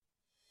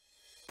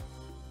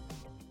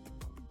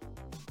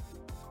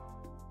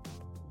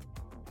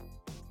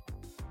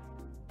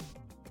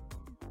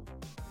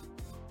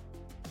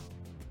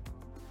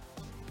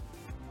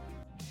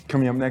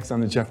Coming up next on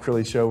the Jeff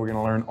Crilley Show, we're going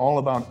to learn all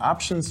about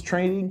options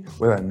trading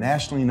with a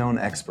nationally known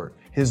expert.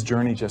 His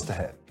journey just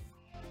ahead.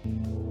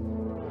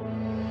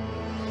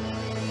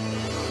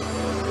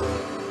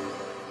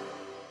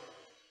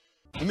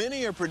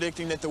 Many are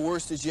predicting that the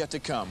worst is yet to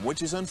come,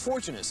 which is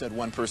unfortunate, said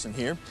one person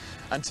here.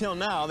 Until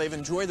now, they've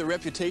enjoyed the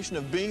reputation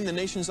of being the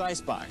nation's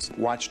icebox.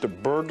 Watched a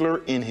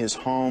burglar in his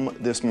home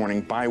this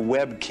morning by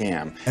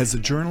webcam. As a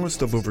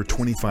journalist of over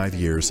 25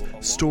 years,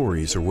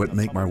 stories are what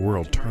make my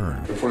world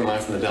turn. Reporting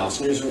live from the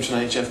Dallas newsroom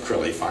tonight, Jeff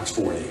Crilley, Fox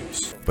 4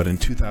 News. But in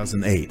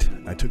 2008,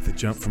 I took the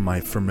jump from my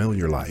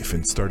familiar life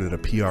and started a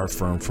PR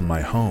firm from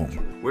my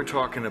home. We're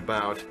talking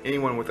about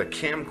anyone with a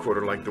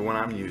camcorder like the one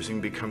I'm using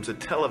becomes a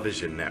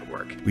television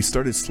network. We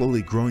started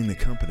slowly growing the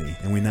company,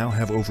 and we now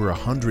have over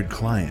 100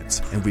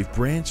 clients, and we've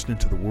branched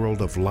into the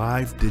world of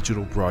live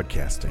digital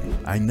broadcasting.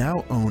 I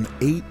now own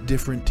 8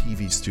 different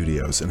TV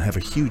studios and have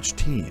a huge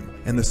team,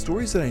 and the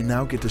stories that I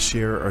now get to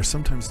share are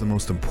sometimes the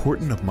most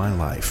important of my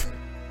life.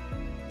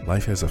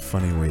 Life has a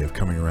funny way of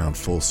coming around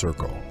full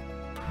circle.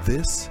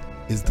 This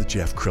is the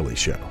Jeff Crilley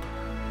Show.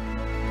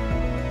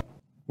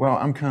 Well,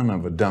 I'm kind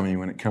of a dummy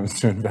when it comes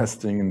to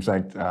investing. In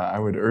fact, I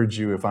would urge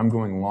you, if I'm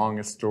going long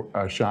a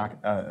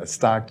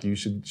stock, you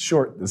should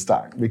short the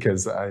stock,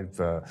 because I've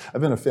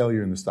been a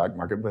failure in the stock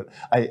market. But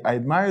I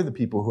admire the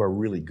people who are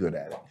really good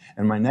at it.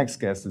 And my next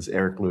guest is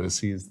Eric Lewis.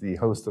 He is the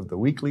host of the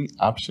Weekly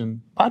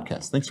Option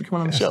Podcast. Thanks for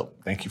coming on the show.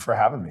 Thank you for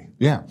having me.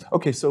 Yeah.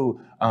 Okay, so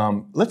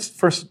let's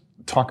first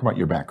talk about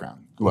your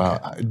background. Well,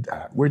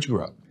 where'd you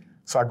grow up?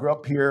 So I grew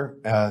up here,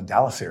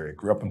 Dallas area.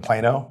 Grew up in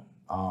Plano.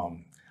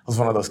 I was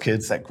one of those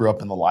kids that grew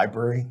up in the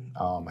library.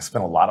 I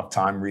spent a lot of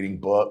time reading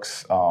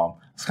books. I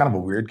was kind of a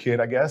weird kid,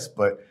 I guess,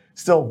 but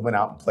still went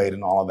out and played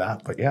and all of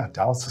that. But yeah,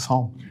 Dallas is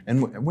home.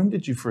 And when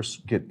did you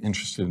first get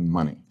interested in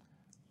money?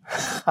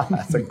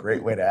 That's a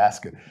great way to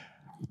ask it.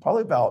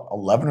 Probably about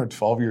 11 or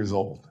 12 years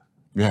old.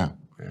 Yeah.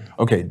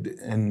 Okay,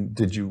 and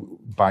did you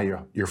buy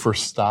your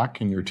first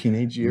stock in your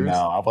teenage years?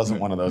 No, I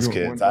wasn't one of those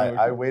kids.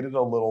 I waited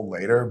a little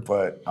later,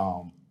 but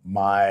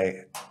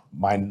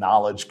my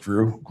knowledge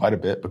grew quite a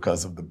bit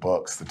because of the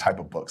books, the type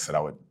of books that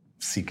I would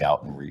seek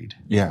out and read.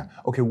 Yeah.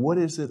 Okay, what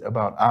is it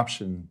about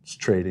options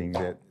trading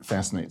that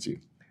fascinates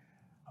you?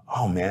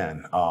 Oh,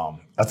 man,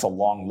 that's a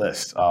long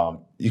list.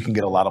 You can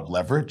get a lot of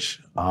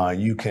leverage.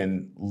 You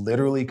can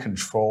literally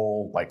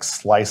control, like,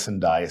 slice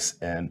and dice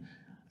and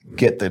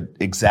get the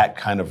exact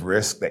kind of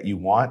risk that you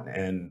want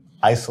and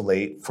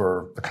isolate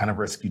for the kind of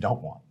risk you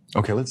don't want.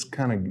 Okay, let's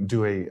kind of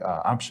do a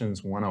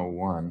options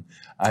 101.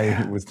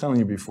 I was telling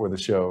you before the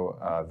show,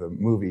 the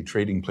movie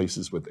Trading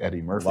Places with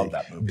Eddie Murphy. Love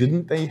that movie.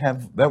 Didn't they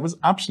have, that was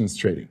options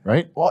trading,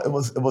 right? Well, it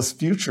was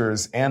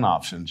futures and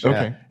options. Yeah.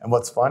 Okay. And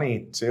what's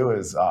funny too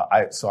is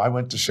I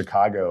went to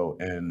Chicago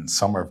in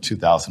summer of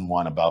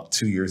 2001, about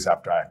 2 years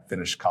after I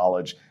finished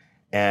college,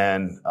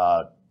 and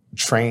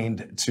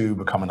trained to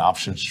become an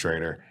options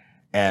trader.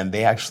 And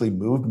they actually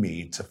moved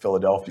me to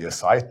Philadelphia.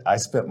 So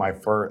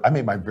I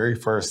made my very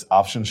first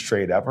options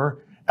trade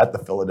ever at the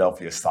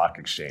Philadelphia Stock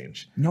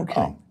Exchange. No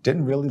kidding.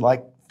 Didn't really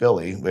like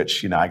Philly,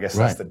 which, I guess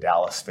that's the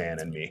Dallas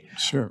fan in me.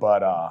 Sure.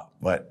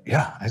 But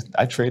yeah,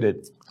 I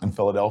traded in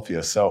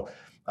Philadelphia. So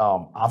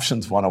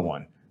options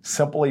 101.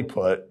 Simply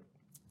put,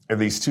 are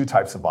these two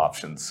types of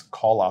options,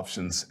 call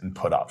options and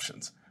put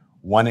options.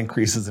 One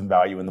increases in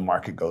value when the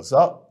market goes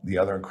up. The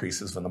other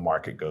increases when the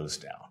market goes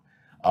down.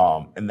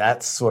 And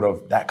that's sort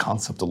of, that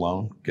concept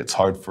alone gets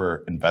hard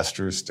for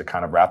investors to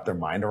kind of wrap their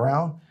mind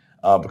around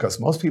because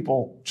most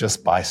people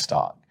just buy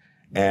stock.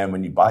 And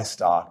when you buy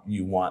stock,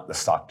 you want the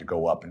stock to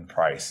go up in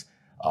price.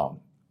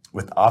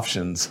 With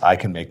options, I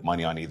can make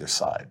money on either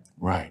side.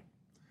 Right.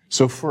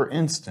 So for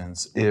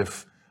instance,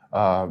 if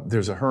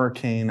there's a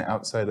hurricane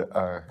outside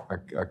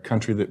a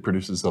country that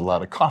produces a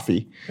lot of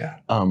coffee,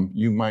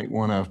 you might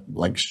want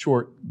to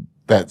short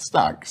that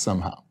stock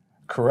somehow.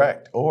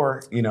 Correct.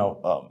 Or,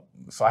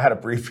 so I had a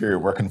brief period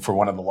working for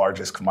one of the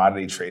largest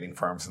commodity trading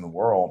firms in the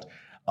world.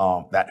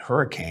 That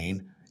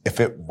hurricane,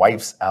 if it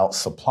wipes out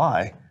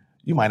supply,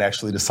 you might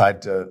actually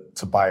decide to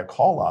buy a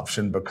call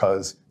option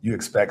because you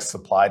expect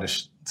supply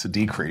to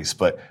decrease.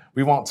 But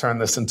we won't turn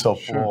this into a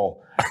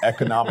full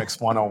economics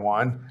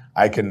 101.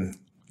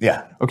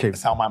 Okay.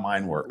 That's how my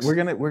mind works. We're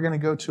gonna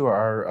go to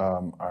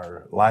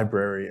our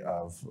library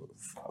of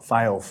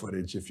file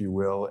footage, if you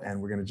will, and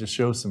we're gonna just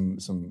show some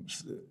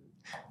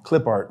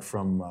clip art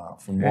from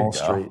Wall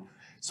Street.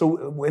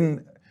 So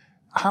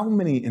how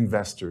many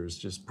investors,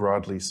 just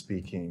broadly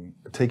speaking,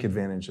 take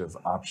advantage of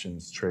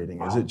options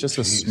trading? Is it just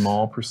a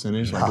small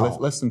percentage, like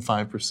less than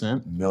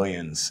 5%?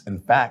 Millions. In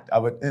fact,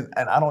 and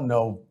I don't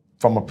know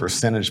from a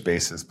percentage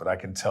basis, but I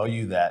can tell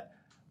you that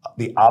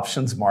the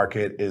options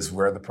market is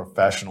where the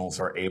professionals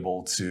are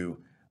able to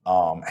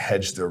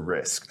hedge their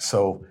risk.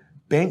 So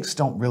banks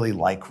don't really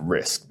like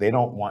risk. They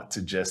don't want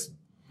to just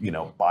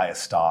buy a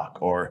stock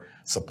or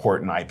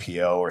support an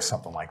IPO or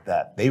something like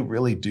that. They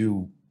really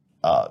do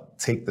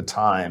take the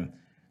time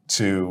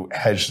to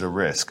hedge the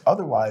risk.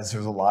 Otherwise,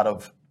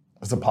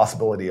 there's a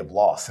possibility of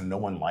loss, and no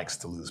one likes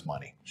to lose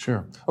money.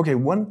 Sure. Okay,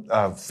 one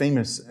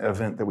famous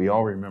event that we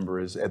all remember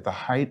is at the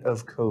height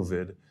of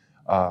COVID,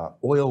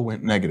 oil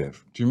went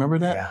negative. Do you remember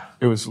that? Yeah.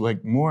 It was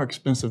like more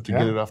expensive to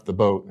get it off the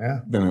boat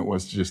than it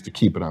was just to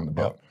keep it on the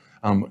boat.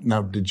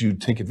 Now, did you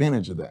take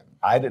advantage of that?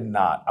 I did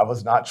not. I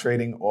was not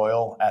trading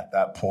oil at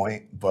that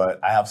point,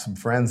 but I have some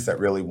friends that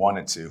really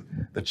wanted to.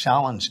 The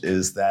challenge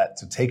is that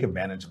to take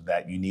advantage of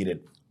that, you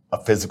needed a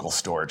physical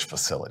storage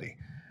facility.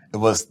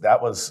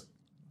 That was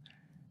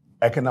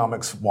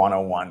economics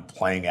 101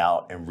 playing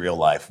out in real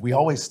life. We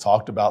always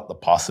talked about the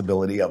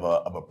possibility of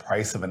a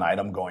price of an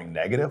item going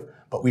negative,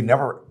 but we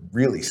never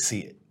really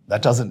see it.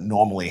 That doesn't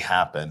normally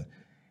happen.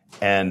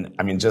 And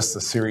I mean, just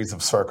a series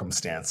of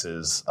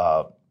circumstances,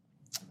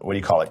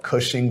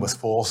 Cushing was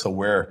full. So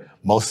where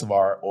most of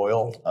our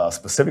oil,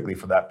 specifically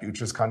for that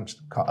futures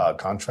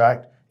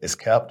contract is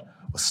kept,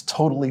 was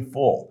totally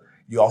full.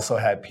 You also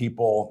had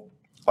people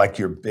like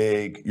your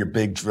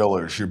big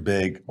drillers, your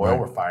big oil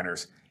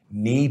refiners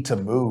need to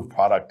move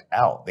product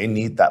out. They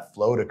need that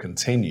flow to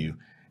continue.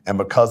 And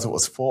because it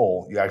was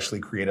full, you actually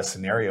create a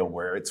scenario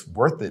where it's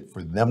worth it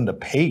for them to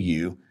pay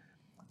you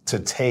to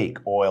take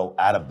oil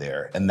out of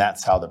there. And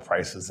that's how the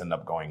prices end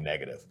up going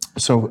negative.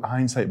 So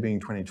hindsight being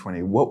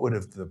 2020, what would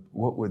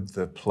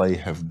the play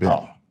have been?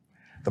 Oh,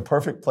 the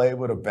perfect play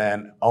would have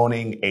been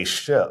owning a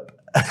ship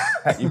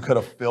that you could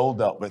have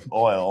filled up with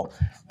oil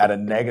at a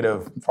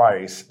negative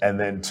price and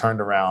then turned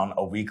around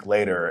a week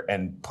later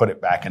and put it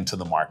back into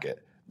the market.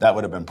 That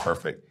would have been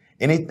perfect.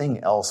 Anything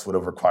else would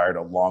have required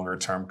a longer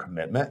term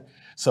commitment.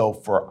 So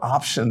for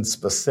options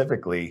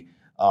specifically,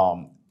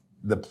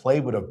 the play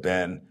would have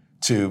been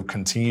to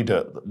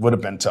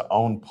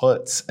own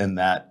puts in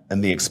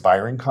the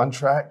expiring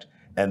contract,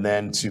 and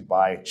then to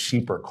buy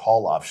cheaper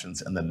call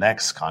options in the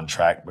next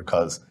contract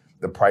because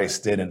the price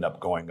did end up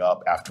going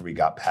up after we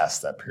got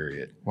past that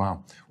period.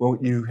 Wow. Well,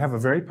 you have a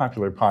very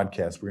popular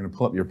podcast. We're going to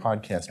pull up your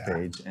podcast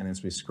page, and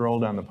as we scroll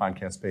down the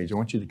podcast page, I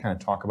want you to kind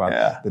of talk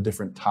about the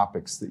different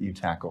topics that you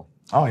tackle.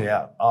 Oh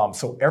yeah.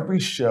 So every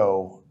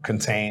show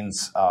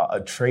contains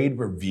a trade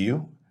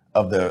review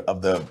of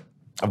the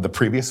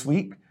previous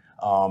week.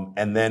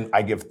 And then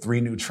I give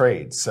 3 new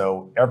trades.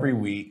 So every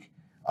week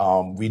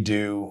I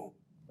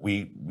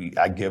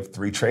give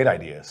 3 trade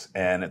ideas,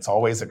 and it's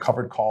always a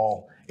covered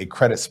call, a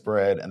credit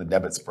spread, and a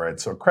debit spread.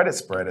 So a credit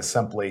spread is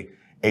simply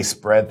a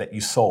spread that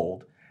you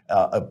sold.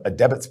 A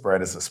debit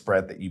spread is a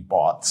spread that you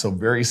bought. So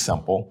very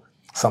simple.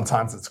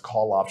 Sometimes it's a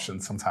call option,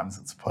 sometimes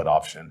it's a put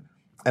option.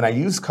 And I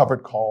use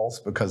covered calls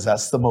because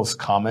that's the most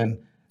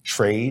common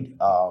trade.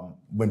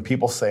 When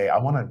people say, I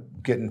want to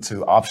get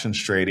into options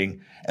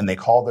trading, and they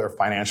call their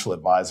financial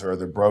advisor or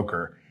their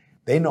broker,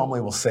 they normally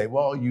will say,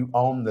 well, you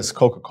own this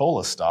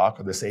Coca-Cola stock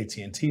or this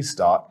AT&T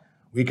stock.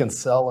 We can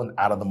sell an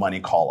out-of-the-money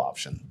call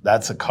option.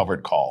 That's a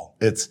covered call.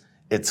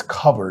 It's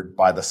covered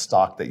by the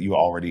stock that you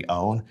already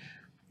own.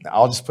 Now,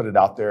 I'll just put it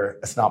out there.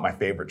 It's not my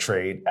favorite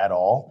trade at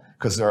all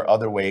because there are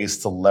other ways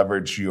to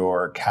leverage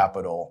your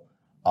capital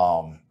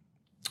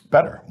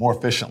better, more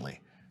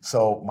efficiently.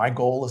 So my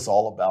goal is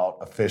all about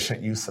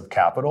efficient use of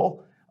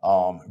capital,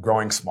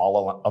 growing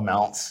small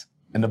amounts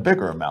into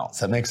bigger amounts.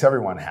 That makes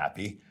everyone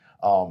happy.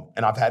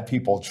 And I've had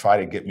people try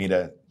to get me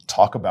to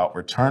talk about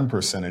return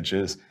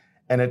percentages,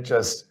 and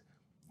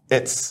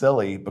it's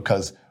silly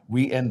because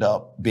we end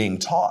up being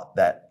taught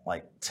that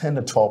like 10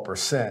 to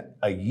 12%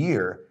 a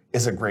year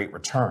is a great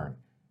return.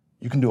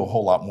 You can do a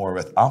whole lot more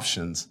with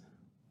options,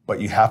 but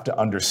you have to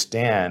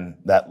understand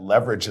that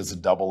leverage is a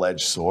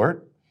double-edged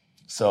sword.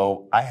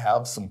 So I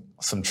have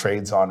some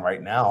trades on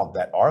right now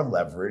that are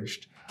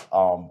leveraged,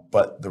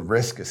 but the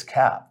risk is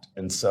capped.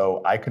 And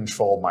so I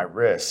control my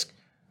risk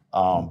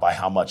by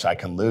how much I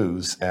can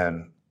lose.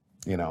 And,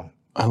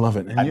 I love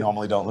it. And I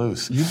normally don't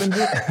lose. You've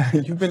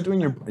been doing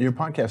your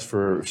podcast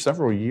for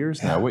several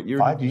years now. What year?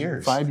 5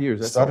 years. 5 years.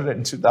 That's started it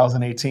in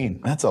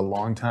 2018. That's a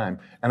long time.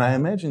 And I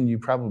imagine you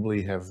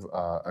probably have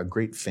a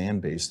great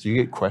fan base. Do you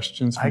get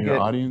questions from your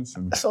audience?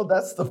 So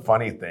that's the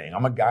funny thing.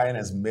 I'm a guy in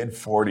his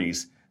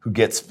mid-40s who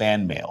gets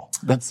fan mail.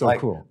 That's so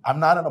cool. I'm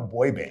not in a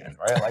boy band,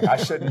 right? Like I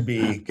shouldn't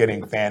be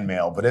getting fan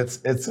mail, but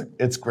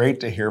it's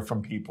great to hear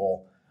from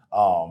people.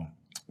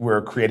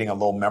 We're creating a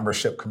little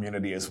membership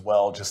community as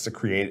well, just to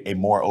create a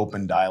more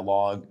open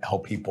dialogue,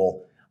 help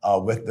people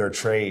with their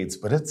trades.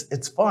 But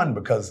it's fun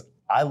because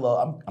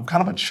I'm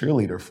kind of a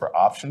cheerleader for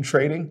option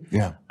trading.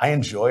 Yeah, I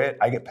enjoy it.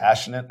 I get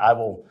passionate. I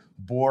will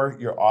bore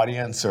your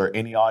audience or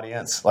any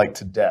audience like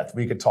to death.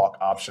 We could talk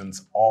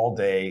options all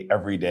day,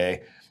 every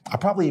day. I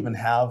probably even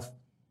have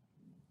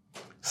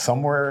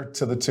somewhere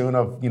to the tune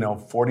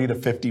of 40 to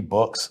 50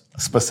 books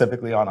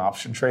specifically on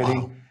option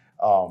trading.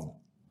 Wow.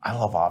 I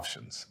love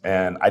options,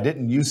 and I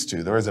didn't used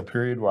to. There was a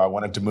period where I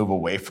wanted to move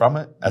away from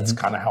it. That's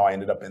kind of how I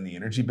ended up in the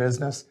energy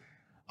business.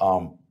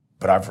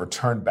 But I've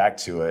returned back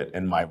to it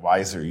in my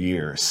wiser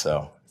years,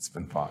 so it's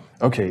been fun.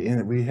 Okay,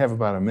 and we have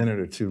about a minute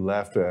or two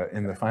left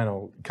in the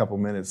final couple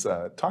minutes.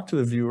 Talk to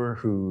the viewer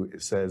who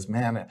says,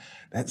 man,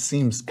 that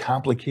seems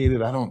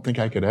complicated. I don't think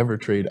I could ever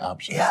trade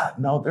options. Yeah,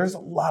 no, there's a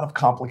lot of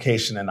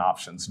complication in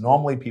options.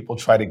 Normally, people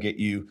try to get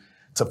you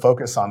to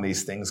focus on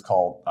these things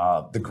called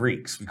the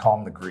Greeks. We call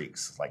them the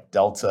Greeks, like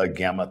delta,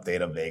 gamma,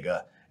 theta,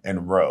 vega,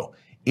 and rho.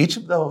 Each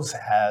of those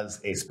has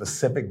a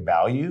specific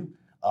value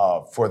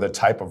for the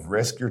type of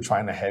risk you're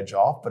trying to hedge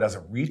off. But as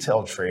a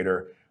retail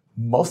trader,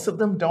 most of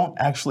them don't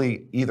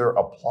actually either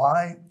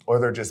apply or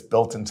they're just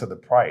built into the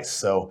price.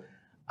 So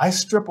I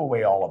strip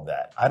away all of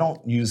that. I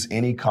don't use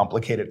any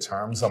complicated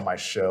terms on my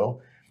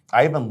show.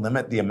 I even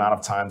limit the amount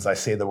of times I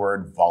say the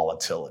word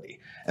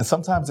volatility. And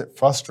sometimes it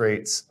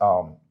frustrates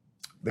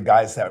the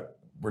guys that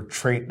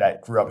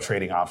grew up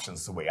trading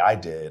options the way I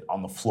did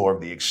on the floor of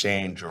the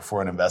exchange or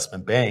for an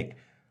investment bank.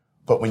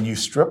 But when you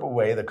strip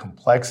away the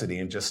complexity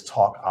and just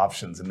talk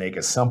options and make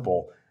it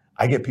simple,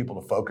 I get people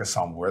to focus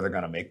on where they're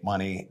going to make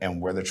money and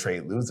where the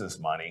trade loses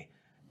money.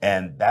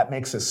 And that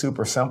makes it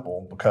super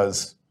simple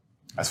because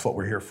that's what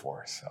we're here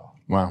for. So,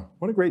 wow,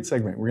 what a great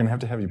segment. We're going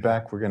to have you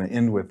back. We're going to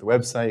end with the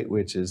website,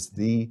 which is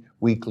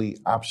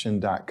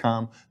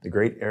theweeklyoption.com. The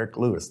great Eric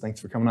Lewis. Thanks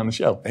for coming on the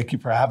show. Thank you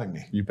for having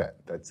me. You bet.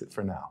 That's it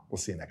for now. We'll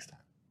see you next time.